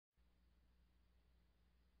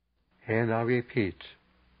And I repeat,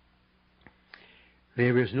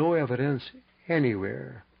 there is no evidence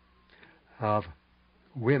anywhere of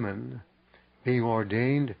women being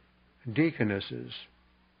ordained deaconesses.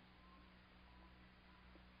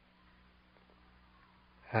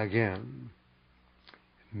 Again,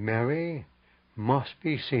 Mary must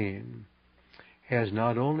be seen as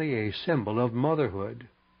not only a symbol of motherhood,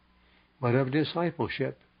 but of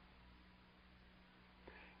discipleship.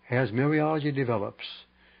 As Mariology develops,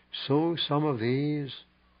 so some of these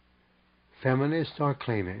feminists are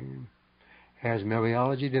claiming. As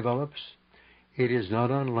Mariology develops, it is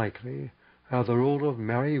not unlikely that the role of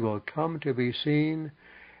Mary will come to be seen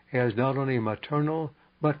as not only maternal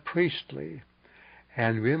but priestly,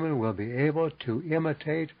 and women will be able to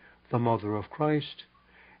imitate the Mother of Christ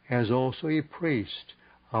as also a priest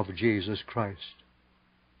of Jesus Christ.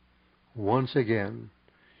 Once again,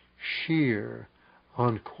 sheer,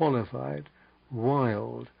 unqualified,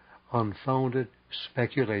 wild, unfounded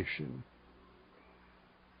speculation.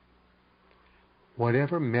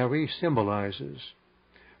 Whatever Mary symbolizes,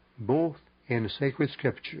 both in sacred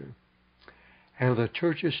Scripture and the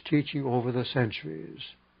Church's teaching over the centuries,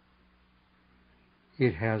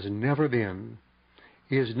 it has never been,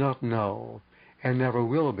 is not now, and never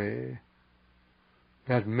will be,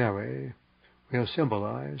 that Mary will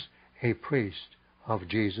symbolize a priest of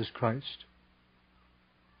Jesus Christ.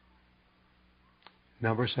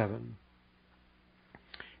 Number 7.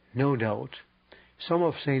 No doubt, some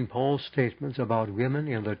of St. Paul's statements about women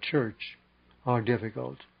in the Church are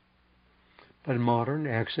difficult, but modern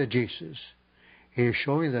exegesis is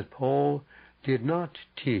showing that Paul did not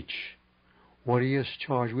teach what he is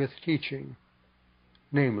charged with teaching,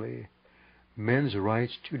 namely, men's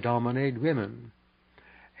rights to dominate women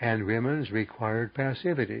and women's required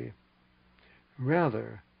passivity.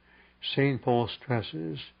 Rather, St. Paul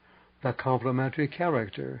stresses the complementary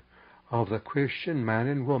character of the Christian man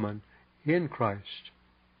and woman in Christ.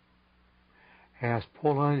 As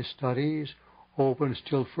Pauline studies open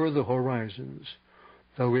still further horizons,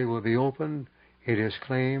 the way will be opened, it is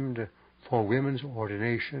claimed, for women's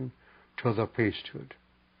ordination to the priesthood.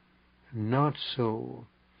 Not so.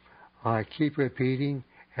 I keep repeating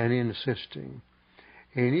and insisting.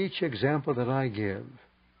 In each example that I give,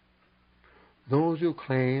 those who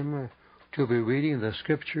claim to be reading the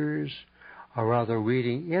Scriptures are rather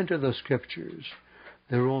reading into the Scriptures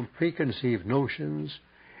their own preconceived notions,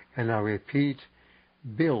 and I repeat,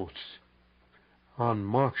 built on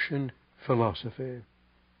Marxian philosophy.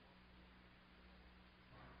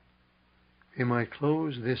 We might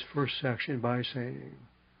close this first section by saying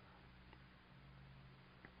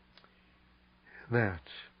that,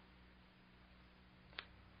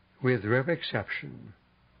 with rare exception,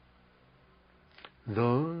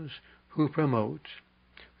 those who promote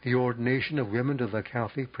the ordination of women to the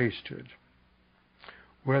Catholic priesthood,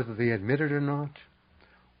 whether they admit it or not,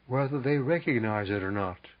 whether they recognize it or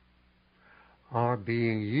not, are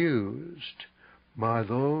being used by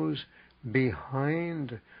those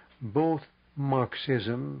behind both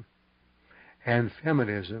Marxism and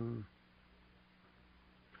feminism.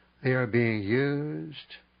 They are being used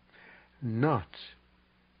not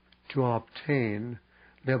to obtain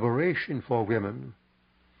liberation for women,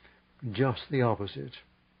 just the opposite,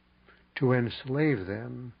 to enslave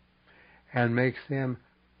them and make them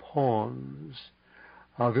pawns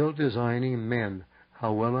of ill-designing men.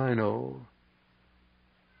 How well I know.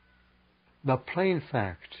 The plain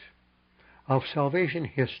fact of salvation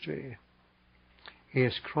history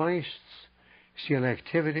is Christ's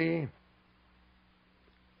selectivity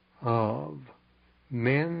of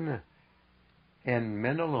men and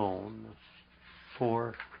men alone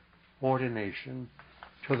for ordination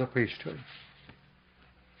to the priesthood.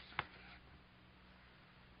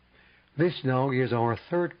 This now is our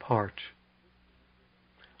third part,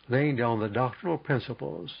 laying down the doctrinal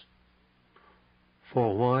principles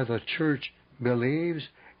for why the Church believes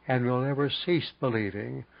and will never cease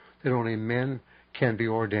believing that only men can be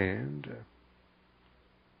ordained.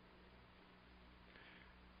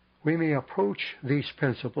 We may approach these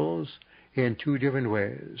principles in two different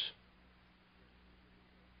ways.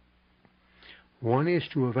 One is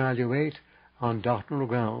to evaluate on doctrinal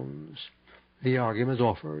grounds the arguments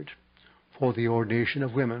offered for the ordination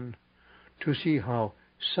of women, to see how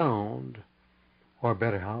sound, or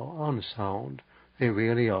better, how unsound they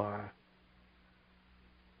really are.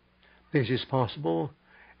 This is possible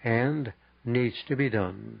and needs to be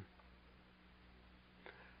done.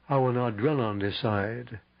 I will not dwell on this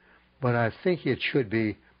side, but I think it should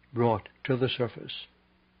be brought to the surface.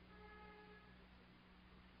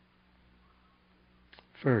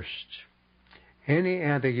 First, any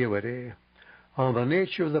ambiguity on the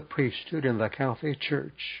nature of the priesthood in the Catholic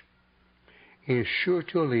Church is sure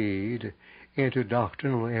to lead into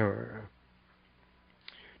doctrinal error.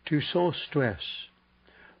 To so stress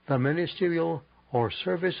the ministerial or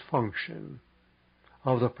service function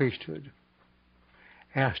of the priesthood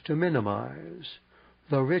as to minimize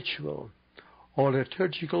the ritual or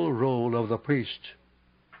liturgical role of the priest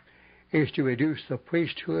is to reduce the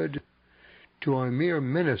priesthood to a mere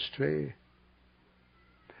ministry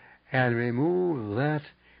and remove that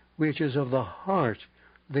which is of the heart,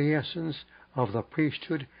 the essence of the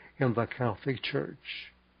priesthood in the Catholic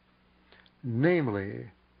Church.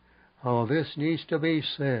 Namely, how this needs to be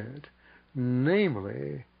said,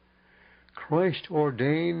 namely, Christ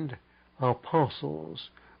ordained apostles,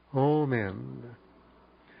 all men,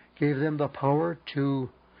 gave them the power to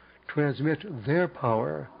transmit their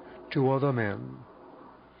power to other men.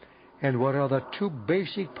 And what are the two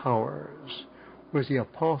basic powers which the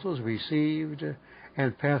apostles received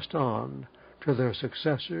and passed on to their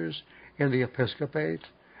successors in the episcopate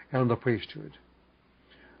and the priesthood?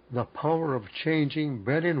 The power of changing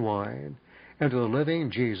bread and wine into the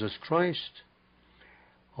living Jesus Christ,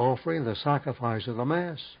 offering the sacrifice of the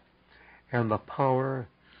Mass, and the power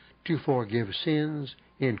to forgive sins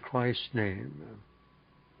in Christ's name.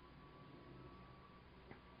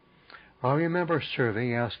 I remember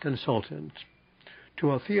serving as consultant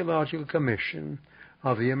to a theological commission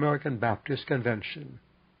of the American Baptist Convention.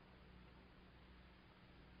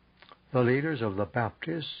 The leaders of the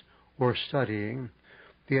Baptists were studying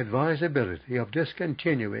the advisability of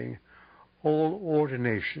discontinuing all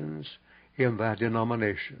ordinations in that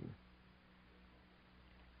denomination.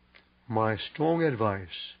 My strong advice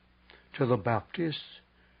to the Baptists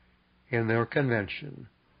in their convention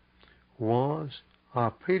was, I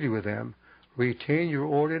pleaded with them, retain your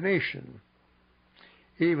ordination,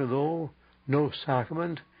 even though no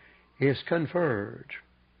sacrament is conferred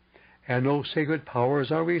and no sacred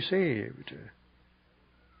powers are received.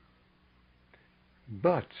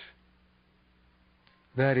 But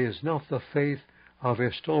that is not the faith of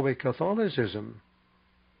historic Catholicism.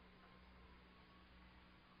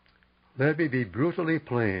 Let me be brutally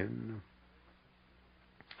plain.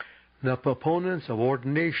 The proponents of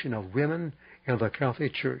ordination of women in the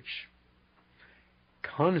Catholic Church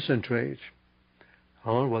concentrate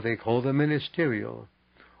on what they call the ministerial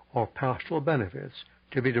or pastoral benefits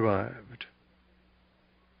to be derived.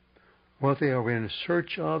 What they are in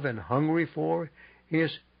search of and hungry for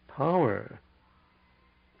is power.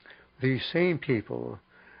 These same people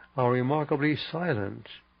are remarkably silent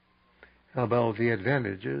about the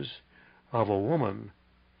advantages of a woman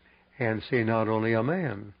and see not only a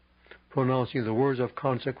man pronouncing the words of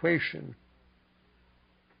consecration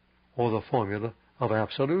or the formula of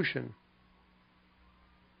absolution.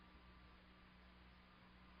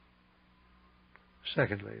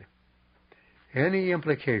 Secondly, any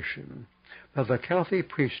implication that the Catholic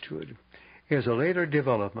priesthood is a later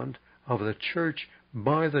development of the Church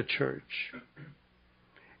by the Church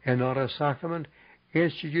and not a sacrament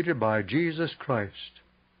instituted by Jesus Christ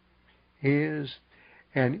is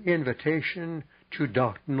an invitation to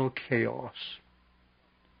doctrinal chaos.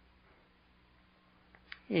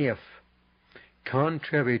 If,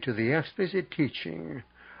 contrary to the explicit teaching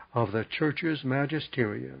of the Church's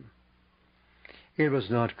magisterium, it was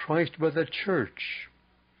not Christ but the Church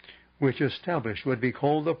which established what we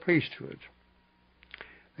call the priesthood,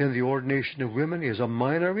 then the ordination of women is a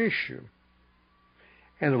minor issue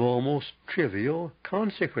and of almost trivial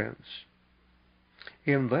consequence.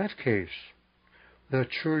 In that case, the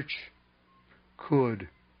Church could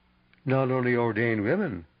not only ordain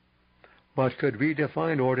women, but could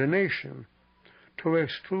redefine ordination to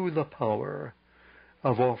exclude the power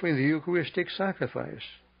of offering the Eucharistic sacrifice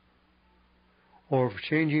or of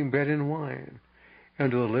changing bread and wine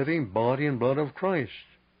into the living body and blood of Christ.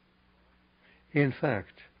 In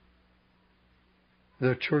fact,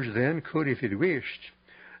 the Church then could, if it wished,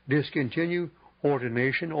 discontinue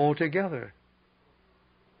ordination altogether.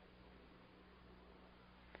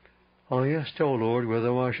 I asked our Lord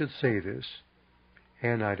whether I should say this,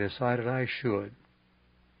 and I decided I should.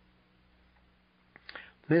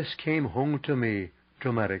 This came home to me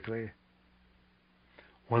dramatically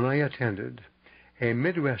when I attended a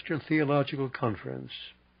Midwestern theological conference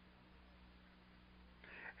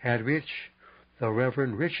at which the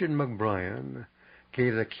Reverend Richard McBrien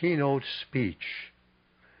gave the keynote speech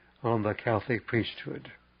on the Catholic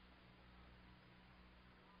priesthood.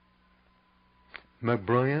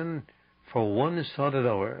 McBrien, for one solid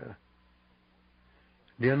hour,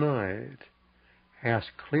 denied, as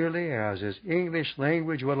clearly as his English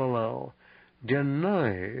language will allow,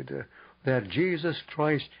 denied that Jesus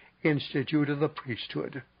Christ instituted the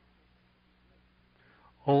priesthood.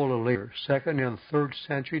 All a later 2nd and 3rd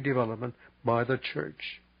century development by the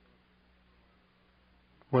church.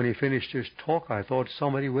 When he finished his talk, I thought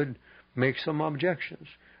somebody would make some objections.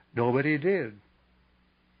 Nobody did.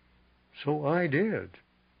 So I did.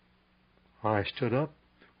 I stood up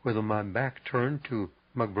with my back turned to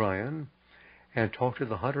McBrien and talked to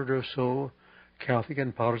the 100 or so Catholic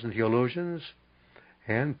and Protestant theologians,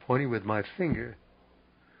 and pointing with my finger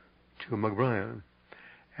to McBrien,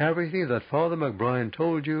 everything that Father McBrien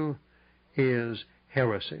told you is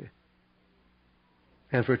heresy.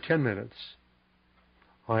 And for 10 minutes,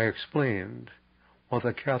 I explained what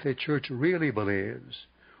the Catholic Church really believes,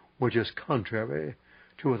 which is contrary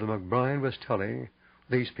to what the McBrien was telling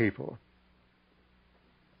these people.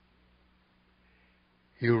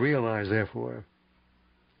 You realize, therefore,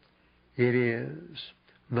 it is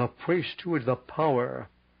the priesthood, the power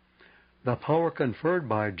conferred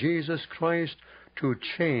by Jesus Christ to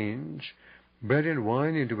change bread and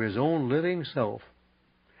wine into his own living self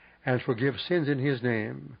and forgive sins in his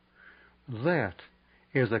name. That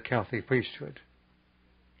is the Catholic priesthood.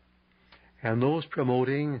 And those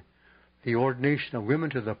promoting the ordination of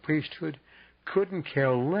women to the priesthood couldn't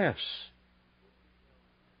care less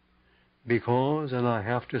because, and I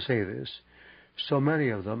have to say this, so many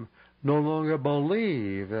of them no longer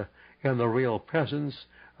believe in the real presence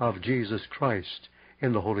of Jesus Christ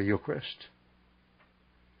in the Holy Eucharist.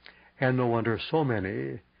 And no wonder so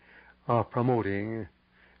many are promoting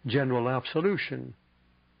general absolution.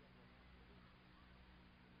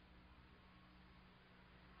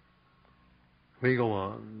 We go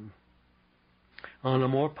on. On a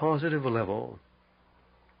more positive level,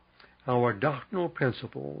 our doctrinal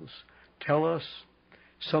principles tell us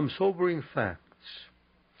some sobering facts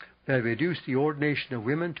that reduce the ordination of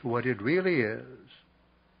women to what it really is: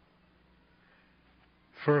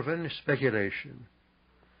 fervent speculation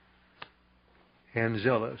and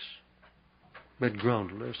zealous but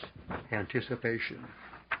groundless anticipation.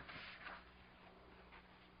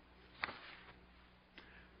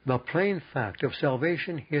 The plain fact of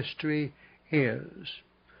salvation history is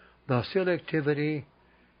the selectivity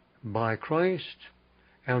by Christ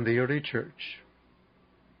and the early church.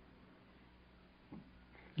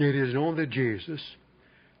 It is known that Jesus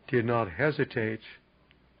did not hesitate.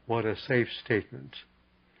 What a safe statement.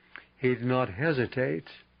 He did not hesitate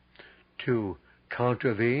to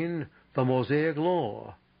contravene the Mosaic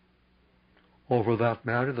law, or for that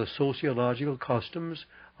matter the sociological customs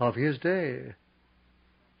of his day.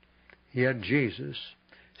 Yet Jesus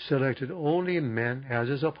selected only men as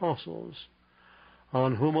his apostles,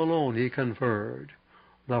 on whom alone he conferred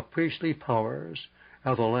the priestly powers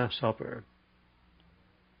of the Last Supper.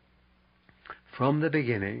 From the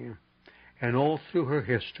beginning, and all through her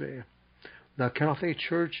history, the Catholic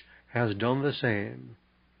Church has done the same.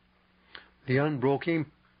 The unbroken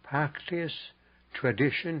practice,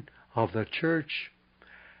 tradition of the Church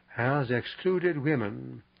has excluded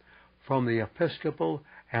women from the episcopal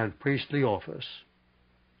and priestly office.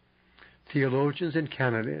 Theologians and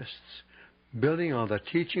canonists, building on the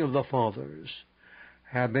teaching of the Fathers,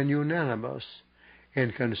 have been unanimous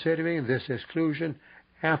in considering this exclusion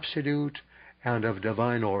absolute and of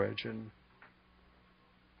divine origin.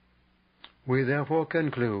 We therefore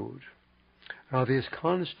conclude of this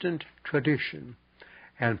constant tradition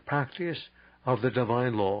and practice of the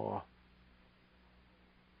divine law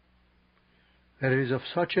that it is of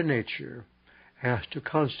such a nature as to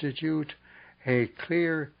constitute a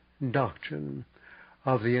clear doctrine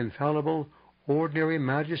of the infallible ordinary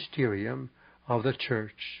magisterium of the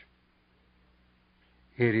Church.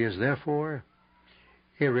 It is therefore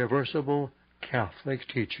irreversible Catholic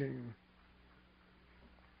teaching.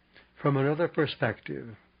 From another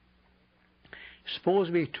perspective, suppose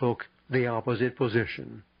we took the opposite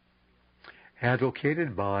position,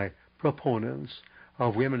 advocated by proponents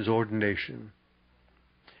of women's ordination.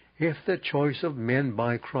 If the choice of men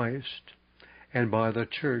by Christ and by the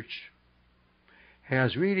Church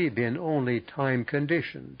has really been only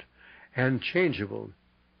time-conditioned and changeable,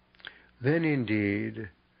 then indeed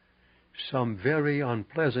some very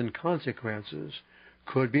unpleasant consequences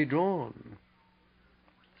could be drawn.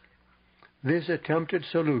 This attempted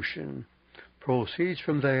solution proceeds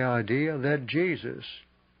from the idea that Jesus,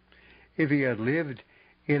 if he had lived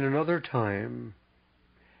in another time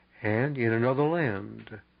and in another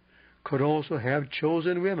land, could also have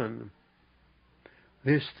chosen women.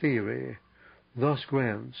 This theory thus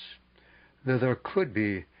grants that there could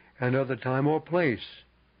be another time or place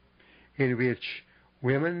in which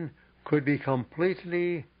women could be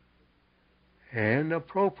completely and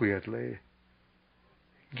appropriately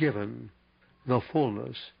given the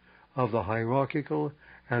fullness of the hierarchical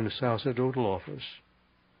and sacerdotal office.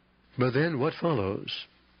 But then what follows?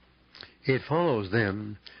 It follows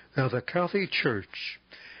then that the Catholic Church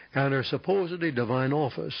and her supposedly divine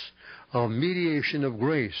office of mediation of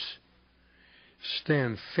grace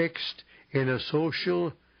stand fixed in a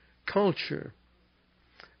social culture,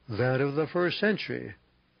 that of the first century,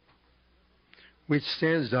 which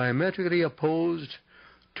stands diametrically opposed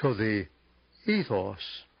to the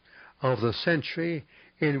ethos of the century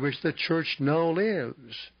in which the Church now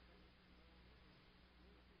lives.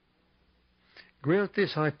 Grant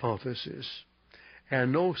this hypothesis,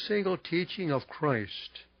 and no single teaching of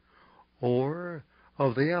Christ or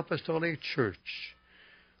of the Apostolic Church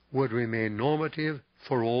would remain normative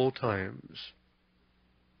for all times.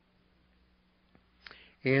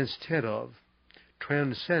 Instead of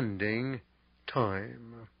transcending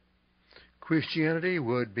time, Christianity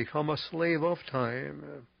would become a slave of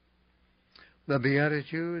time. The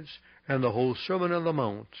Beatitudes and the whole Sermon on the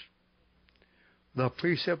Mount, the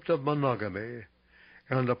precept of monogamy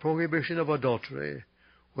and the prohibition of adultery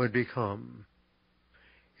would become,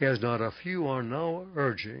 as not a few are now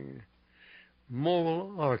urging,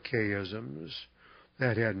 moral archaisms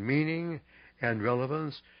that had meaning and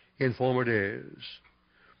relevance in former days,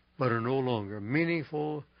 but are no longer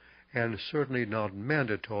meaningful and certainly not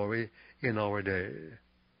mandatory in our day.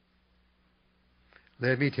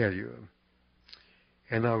 Let me tell you,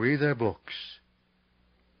 and I read their books,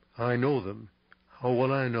 I know them. How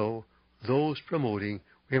will I know those promoting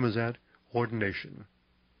women's ordination?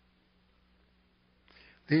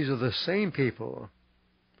 These are the same people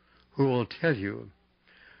who will tell you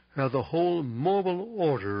that the whole moral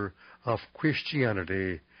order of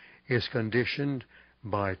Christianity is conditioned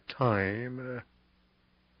by time,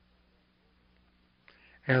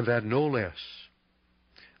 and that no less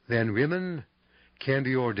than women can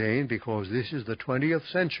be ordained because this is the 20th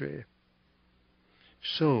century.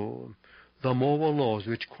 So, the moral laws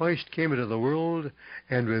which Christ came into the world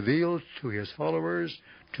and revealed to his followers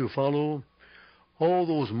to follow, all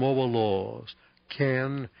those moral laws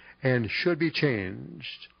can and should be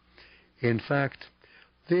changed. In fact,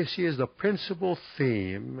 this is the principal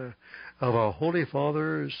theme of our Holy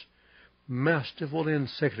Father's masterful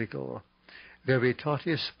encyclical,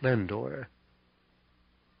 Veritatis Splendor,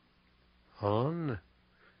 on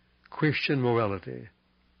Christian morality.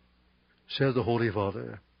 Says the Holy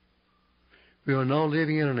Father, we are now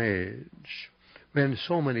living in an age when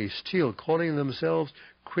so many, still calling themselves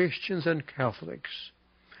Christians and Catholics,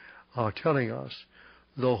 are telling us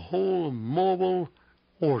the whole moral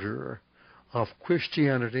order of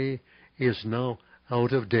Christianity is now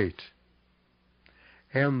out of date.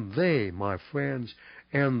 And they, my friends,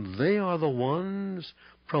 and they are the ones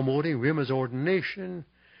promoting women's ordination.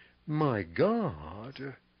 My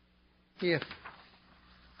God! If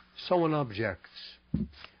someone objects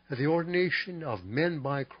that the ordination of men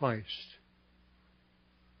by Christ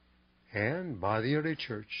and by the early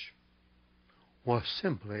church was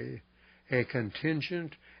simply a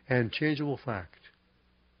contingent and changeable fact,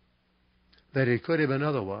 that it could have been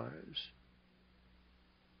otherwise,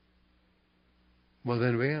 well,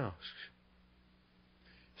 then we ask,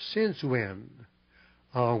 since when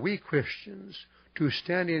are we Christians to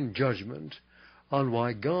stand in judgment on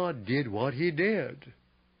why God did what he did?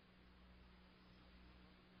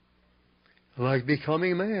 Like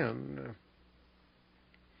becoming man,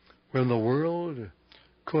 when the world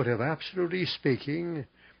could have, absolutely speaking,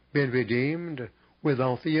 been redeemed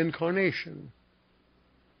without the incarnation.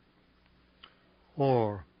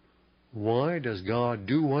 Or why does God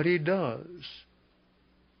do what he does?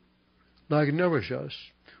 Like nourish us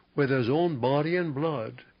with his own body and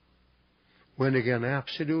blood, when again,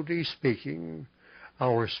 absolutely speaking,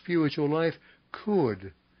 our spiritual life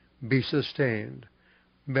could be sustained,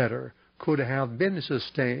 better, could have been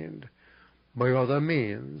sustained by other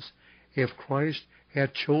means if Christ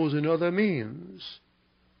had chosen other means.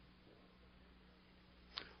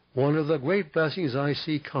 One of the great blessings I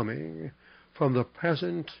see coming from the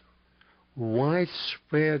present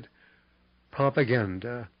widespread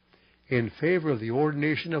propaganda in favor of the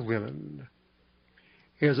ordination of women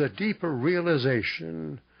is a deeper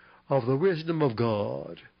realization of the wisdom of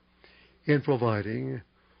God in providing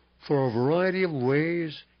for a variety of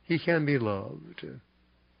ways he can be loved,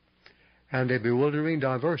 and a bewildering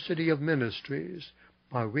diversity of ministries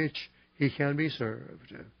by which he can be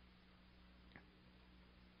served.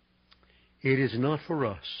 It is not for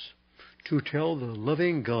us to tell the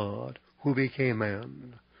loving God who became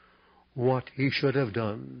man what he should have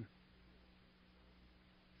done.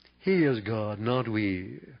 He is God, not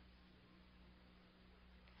we.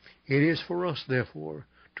 It is for us, therefore,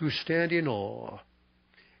 to stand in awe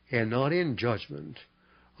and not in judgment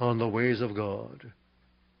on the ways of God,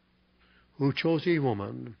 who chose a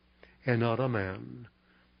woman and not a man,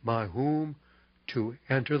 by whom to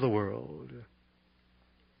enter the world.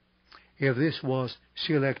 If this was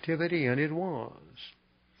selectivity, and it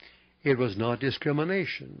was not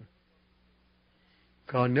discrimination.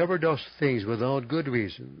 God never does things without good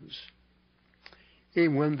reasons.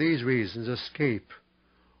 Even when these reasons escape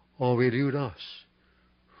or elude us,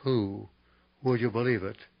 who, would you believe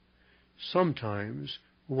it, sometimes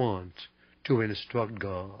want to instruct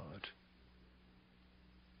God.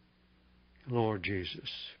 Lord Jesus,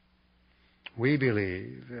 we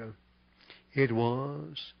believe it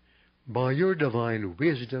was by your divine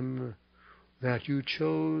wisdom that you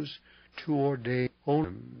chose to ordain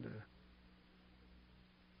women.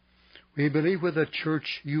 We believe with the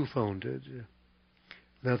church you founded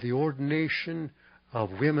that the ordination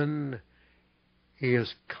of women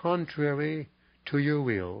is contrary to your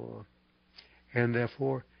will and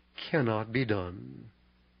therefore cannot be done.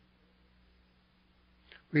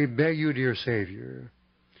 We beg you, dear Savior,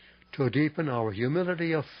 to deepen our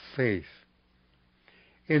humility of faith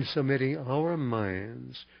in submitting our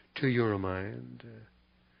minds to your mind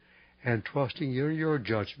and trusting in your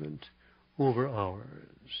judgment over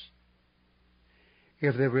ours.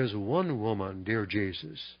 If there is one woman, dear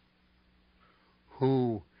Jesus,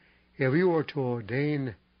 who, if you were to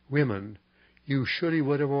ordain women, you surely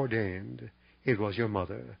would have ordained, it was your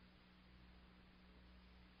mother.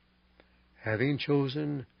 Having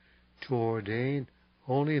chosen to ordain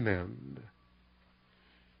only men,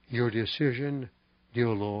 your decision, dear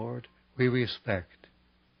Lord, we respect.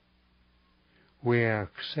 We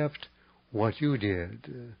accept what you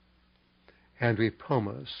did, and we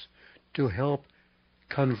promise to help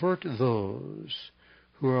convert those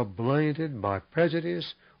who are blinded by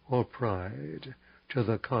prejudice or pride to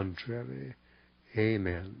the contrary.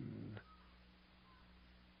 Amen.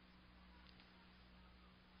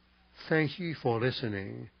 Thank you for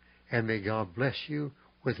listening, and may God bless you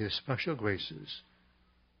with His special graces.